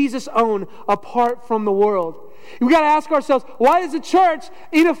 sets Jesus' own apart from the world. We've got to ask ourselves, why is the church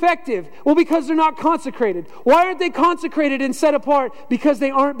ineffective? Well, because they're not consecrated. Why aren't they consecrated and set apart? Because they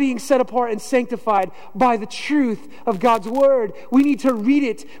aren't being set apart and sanctified by the truth of God's word. We need to read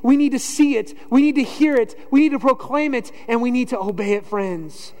it. We need to see it. We need to hear it. We need to proclaim it. And we need to obey it,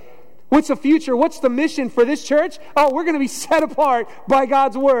 friends. What's the future? What's the mission for this church? Oh, we're going to be set apart by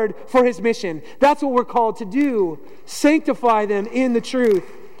God's word for his mission. That's what we're called to do. Sanctify them in the truth.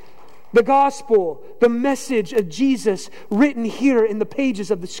 The gospel, the message of Jesus written here in the pages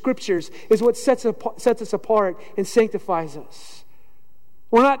of the scriptures is what sets us apart and sanctifies us.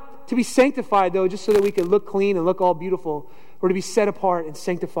 We're not to be sanctified, though, just so that we can look clean and look all beautiful. We're to be set apart and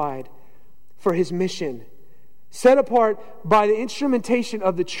sanctified for his mission. Set apart by the instrumentation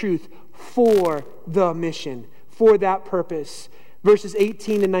of the truth for the mission, for that purpose. Verses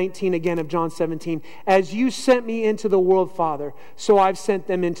 18 to 19 again of John 17. As you sent me into the world, Father, so I've sent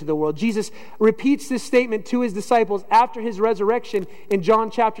them into the world. Jesus repeats this statement to his disciples after his resurrection in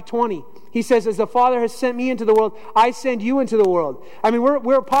John chapter 20. He says, as the Father has sent me into the world, I send you into the world. I mean,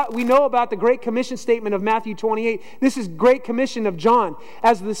 we know about the Great Commission statement of Matthew 28. This is Great Commission of John.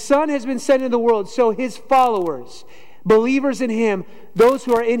 As the Son has been sent into the world, so his followers, believers in him, those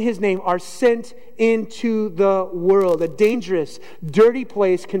who are in his name, are sent into the world. A dangerous, dirty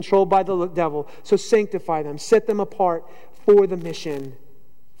place controlled by the devil. So sanctify them. Set them apart for the mission,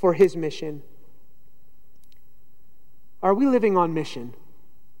 for his mission. Are we living on mission?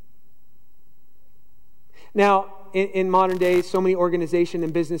 Now, in modern days, so many organizations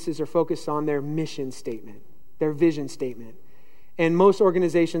and businesses are focused on their mission statement, their vision statement. And most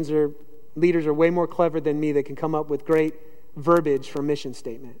organizations or leaders are way more clever than me that can come up with great verbiage for mission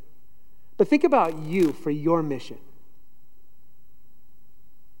statement. But think about you for your mission.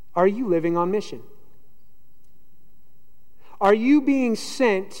 Are you living on mission? Are you being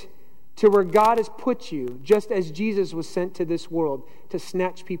sent to where God has put you, just as Jesus was sent to this world to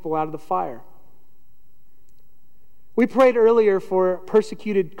snatch people out of the fire? We prayed earlier for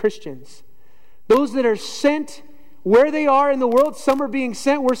persecuted Christians. Those that are sent where they are in the world. Some are being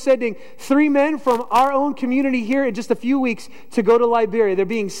sent. We're sending 3 men from our own community here in just a few weeks to go to Liberia. They're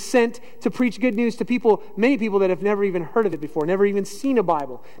being sent to preach good news to people, many people that have never even heard of it before, never even seen a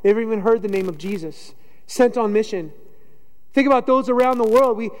Bible, never even heard the name of Jesus. Sent on mission. Think about those around the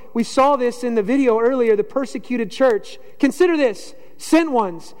world. We saw this in the video earlier, the persecuted church. Consider this, sent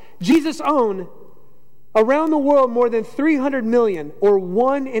ones, Jesus' own. Around the world, more than 300 million, or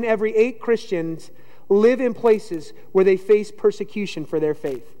 1 in every 8 Christians, live in places where they face persecution for their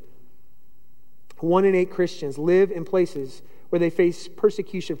faith. 1 in 8 Christians live in places where they face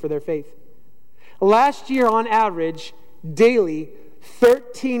persecution for their faith. Last year, on average, daily,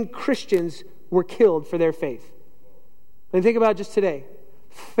 13 Christians were killed for their faith. And think about just today.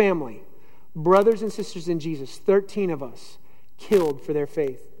 Family, brothers and sisters in Jesus, 13 of us killed for their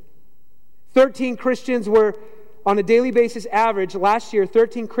faith. 13 Christians were, on a daily basis average, last year,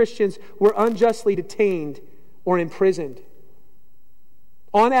 13 Christians were unjustly detained or imprisoned.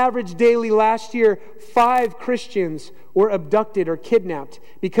 On average daily last year, 5 Christians were abducted or kidnapped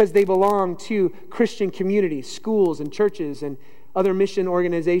because they belonged to Christian communities, schools and churches and other mission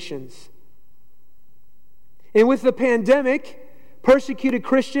organizations. And with the pandemic, persecuted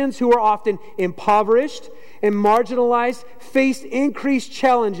Christians who are often impoverished and marginalized faced increased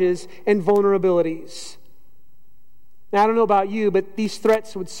challenges and vulnerabilities. Now, I don't know about you, but these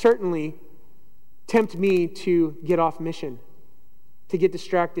threats would certainly tempt me to get off mission, to get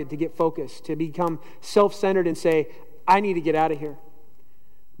distracted, to get focused, to become self-centered and say, I need to get out of here.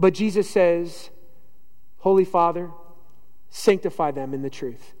 But Jesus says, Holy Father, sanctify them in the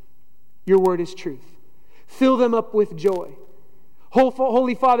truth. Your word is truth. Fill them up with joy.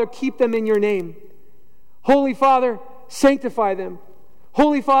 Holy Father, keep them in your name. Holy Father, sanctify them.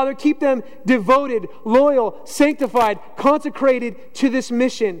 Holy Father, keep them devoted, loyal, sanctified, consecrated to this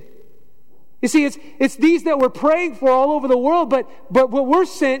mission. You see, it's these that we're praying for all over the world, but we're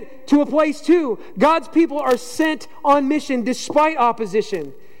sent to a place too. God's people are sent on mission despite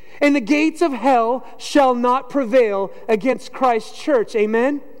opposition. And the gates of hell shall not prevail against Christ's church.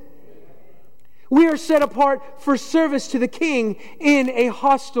 Amen? We are set apart for service to the King in a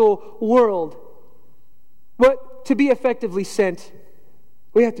hostile world. But to be effectively sent,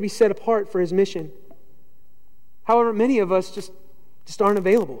 we have to be set apart for His mission. However, many of us just aren't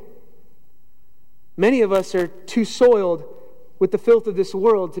available. Many of us are too soiled with the filth of this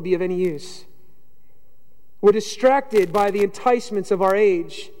world to be of any use. We're distracted by the enticements of our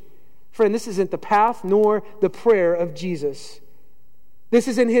age. Friend, this isn't the path nor the prayer of Jesus. This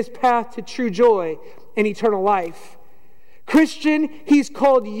isn't His path to true joy and eternal life. Christian, He's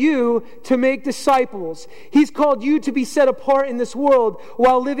called you to make disciples. He's called you to be set apart in this world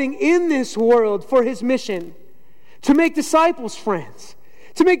while living in this world for His mission. To make disciples, friends.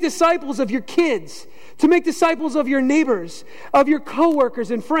 To make disciples of your kids. To make disciples of your neighbors, of your coworkers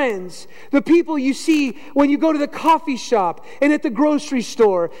and friends. The people you see when you go to the coffee shop and at the grocery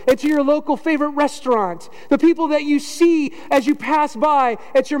store and to your local favorite restaurant. The people that you see as you pass by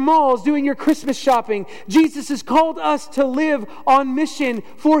at your malls doing your Christmas shopping. Jesus has called us to live on mission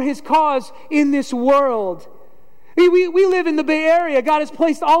for His cause in this world. We live in the Bay Area. God has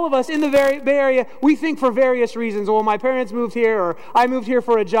placed all of us in the Bay Area, we think, for various reasons. Well, my parents moved here, or I moved here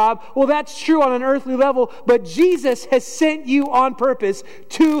for a job. Well, that's true on an earthly level, but Jesus has sent you on purpose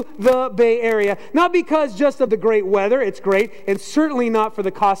to the Bay Area. Not because just of the great weather, it's great, and certainly not for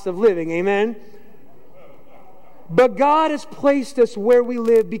the cost of living, amen? But God has placed us where we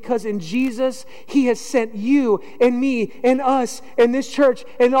live because in Jesus, He has sent you and me and us and this church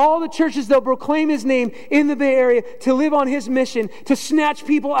and all the churches that proclaim His name in the Bay Area to live on His mission, to snatch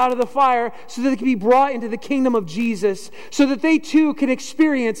people out of the fire so that they can be brought into the kingdom of Jesus, so that they too can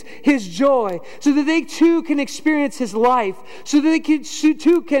experience His joy, so that they too can experience His life, so that they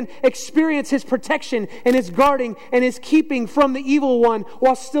too can experience His protection and His guarding and His keeping from the evil one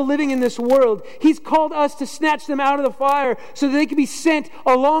while still living in this world. He's called us to snatch them out of the fire so that they can be sent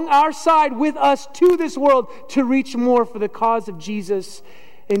along our side with us to this world to reach more for the cause of Jesus.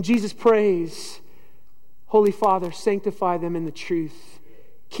 And Jesus prays, Holy Father, sanctify them in the truth.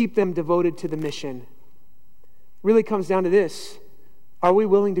 Keep them devoted to the mission. Really comes down to this. Are we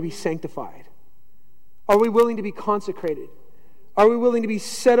willing to be sanctified? Are we willing to be consecrated? Are we willing to be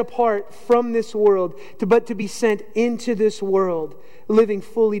set apart from this world, but to be sent into this world, living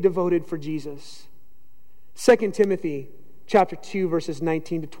fully devoted for Jesus? 2 Timothy chapter 2, verses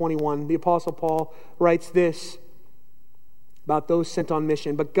 19 to 21, the Apostle Paul writes this about those sent on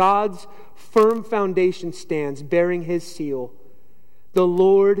mission. But God's firm foundation stands, bearing His seal. The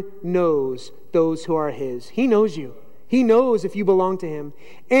Lord knows those who are His. He knows you. He knows if you belong to Him.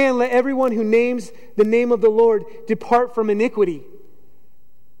 And let everyone who names the name of the Lord depart from iniquity.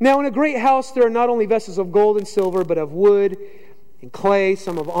 Now in a great house there are not only vessels of gold and silver, but of wood and clay,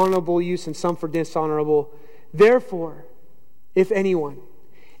 some of honorable use and some for dishonorable. Therefore, if anyone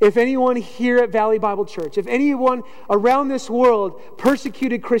here at Valley Bible Church, if anyone around this world,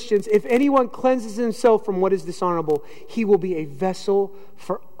 persecuted Christians, if anyone cleanses himself from what is dishonorable, he will be a vessel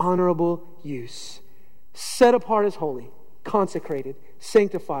for honorable use, set apart as holy, consecrated,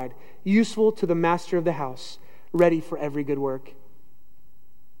 sanctified, useful to the master of the house, ready for every good work.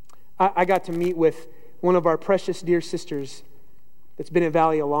 I got to meet with one of our precious dear sisters that's been at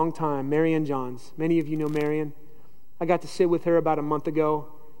Valley a long time, Marian Johns. Many of you know Marian. I got to sit with her about a month ago.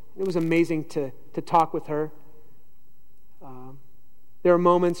 It was amazing to talk with her. There are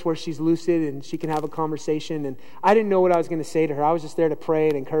moments where she's lucid and she can have a conversation. And I didn't know what I was going to say to her. I was just there to pray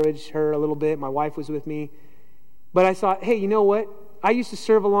and encourage her a little bit. My wife was with me. But I thought, hey, you know what? I used to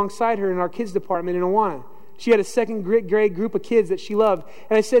serve alongside her in our kids department in Awana. She had a second grade group of kids that she loved.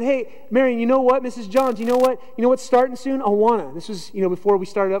 And I said, hey, Marian, you know what, Mrs. Johns, you know what? You know what's starting soon? Awana. This was, before we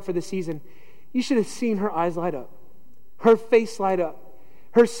started up for the season. You should have seen her eyes light up. Her face light up.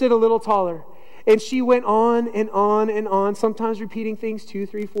 Her sit a little taller. And she went on and on and on, sometimes repeating things 2,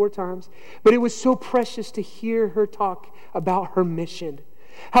 3, 4 times. But it was so precious to hear her talk about her mission.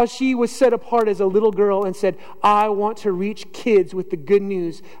 How she was set apart as a little girl and said, I want to reach kids with the good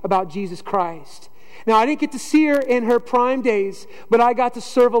news about Jesus Christ. Now, I didn't get to see her in her prime days, but I got to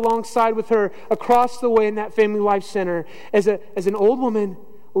serve alongside with her across the way in that Family Life Center as an old woman,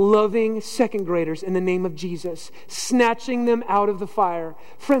 loving second graders in the name of Jesus, snatching them out of the fire.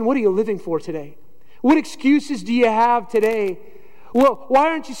 Friend, what are you living for today? What excuses do you have today? Well, why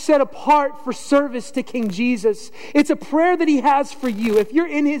aren't you set apart for service to King Jesus? It's a prayer that He has for you. If you're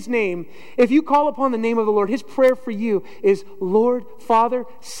in His name, if you call upon the name of the Lord, His prayer for you is, Lord, Father,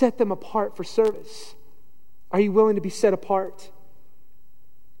 set them apart for service. Are you willing to be set apart?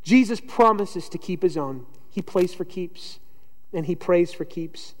 Jesus promises to keep His own. He plays for keeps. And He prays for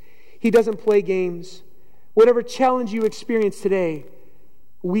keeps. He doesn't play games. Whatever challenge you experience today,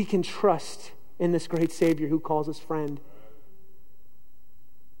 we can trust in this great Savior who calls us friend.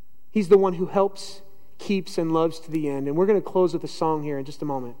 He's the one who helps, keeps, and loves to the end. And we're going to close with a song here in just a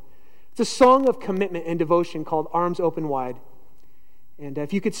moment. It's a song of commitment and devotion called Arms Open Wide. And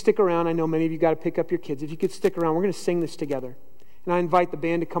if you could stick around, I know many of you got to pick up your kids. If you could stick around, we're going to sing this together. And I invite the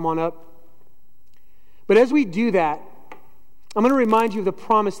band to come on up. But as we do that, I'm going to remind you of the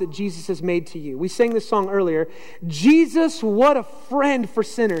promise that Jesus has made to you. We sang this song earlier. Jesus, what a friend for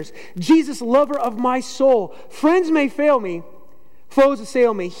sinners. Jesus, lover of my soul. Friends may fail me, foes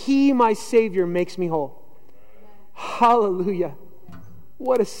assail me. He, my Savior, makes me whole. Hallelujah.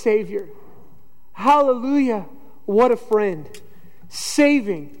 What a Savior. Hallelujah. What a friend.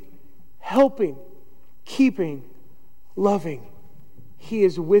 Saving, helping, keeping, loving. He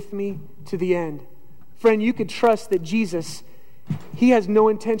is with me to the end. Friend, you could trust that Jesus, He has no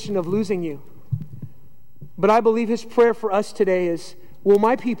intention of losing you. But I believe His prayer for us today is, will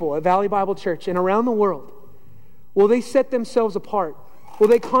my people at Valley Bible Church and around the world, will they set themselves apart? Will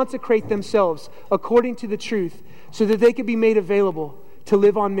they consecrate themselves according to the truth so that they can be made available to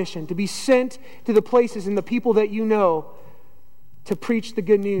live on mission, to be sent to the places and the people that you know to preach the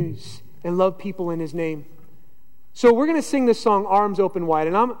good news and love people in His name? So we're going to sing this song, Arms Open Wide,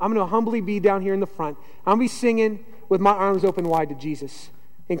 and I'm going to humbly be down here in the front. I'm going to be singing with my arms open wide to Jesus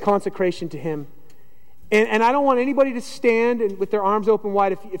in consecration to Him. And I don't want anybody to stand and with their arms open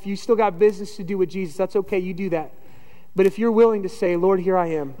wide. If you still got business to do with Jesus, that's okay. You do that. But if you're willing to say, Lord, here I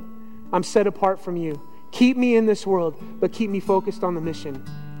am. I'm set apart from you. Keep me in this world, but keep me focused on the mission.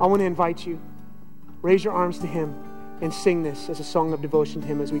 I want to invite you. Raise your arms to him and sing this as a song of devotion to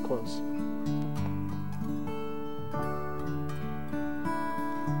him as we close.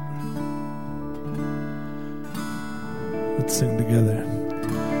 Let's sing together.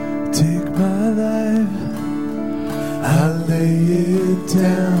 Take my life, I lay it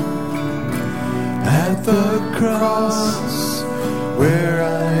down at the cross where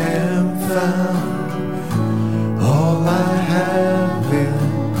I am found. All I have been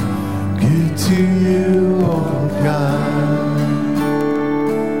give to you, oh God.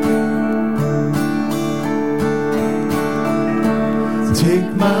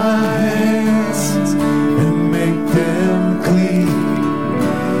 Take my hands and make them clean.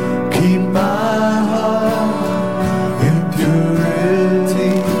 Keep my heart in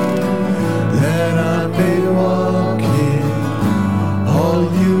purity, that I may walk in all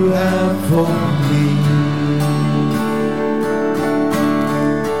you have for me.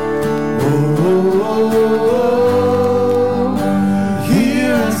 Oh, oh, oh,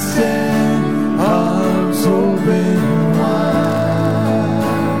 here I stand, arms open wide.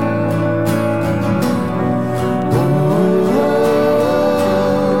 Oh,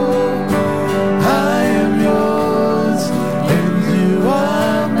 I am yours and you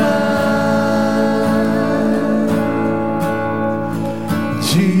are mine,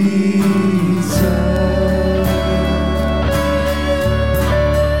 Jesus.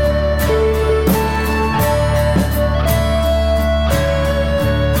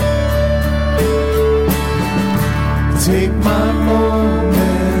 Take my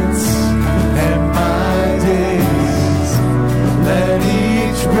moments and my days. Let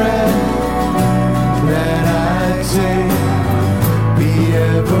each breath that I take be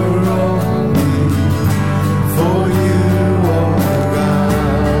ever only for you, oh God.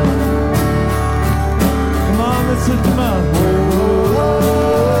 Come on, let's lift them up. Oh,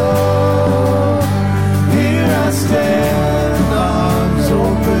 here I stand, arms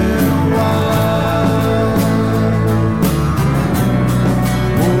open wide.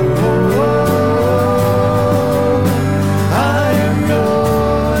 I am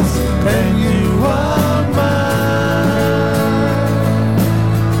yours and you are mine.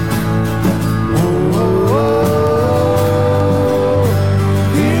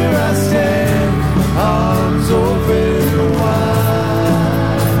 Here I stand, arms open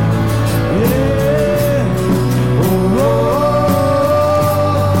wide. Yeah.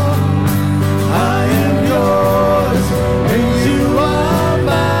 I am yours and you are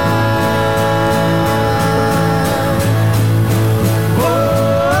mine.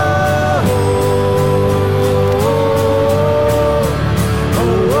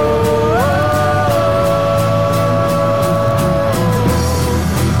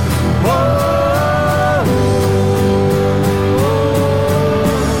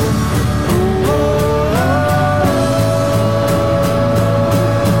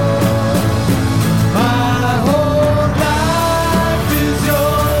 My whole life is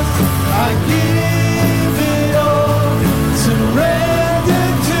yours. I give it all, surrender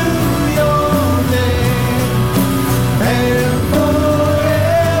to your name, and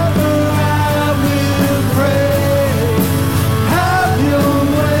forever I will pray. Have your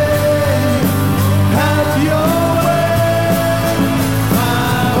way, have your way.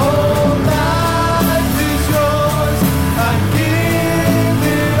 My whole life is yours. I give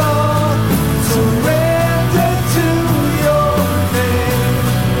it all, surrender to your name,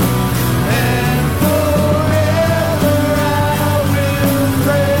 and forever I will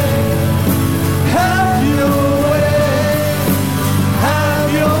pray. Have your way, have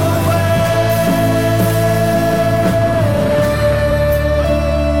your way.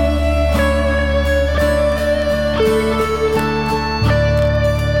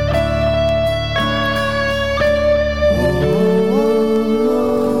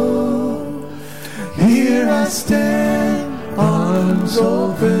 Here I stand, arms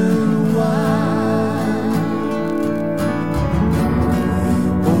open wide.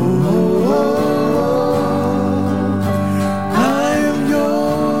 I am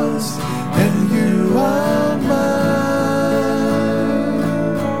yours and you are mine.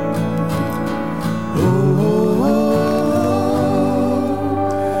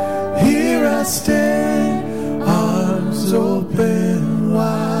 Here I stand, arms open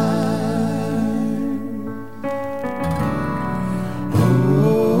wide.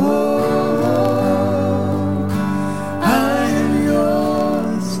 Oh,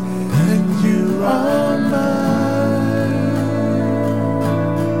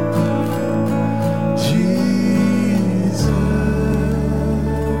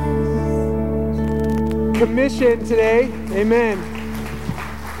 commission today, amen.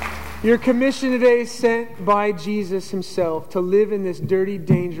 Your commission today is sent by Jesus himself to live in this dirty,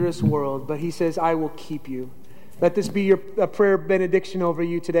 dangerous world. But he says, I will keep you. Let this be a prayer benediction over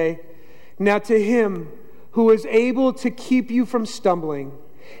you today. Now to him who is able to keep you from stumbling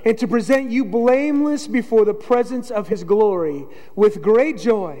and to present you blameless before the presence of his glory with great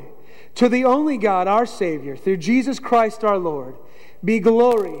joy, to the only God, our Savior, through Jesus Christ our Lord, be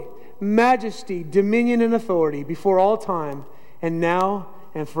glory, majesty, dominion, and authority before all time, and now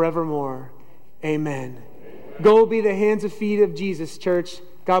and forevermore. Amen. Go be the hands and feet of Jesus, church.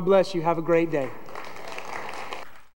 God bless you. Have a great day.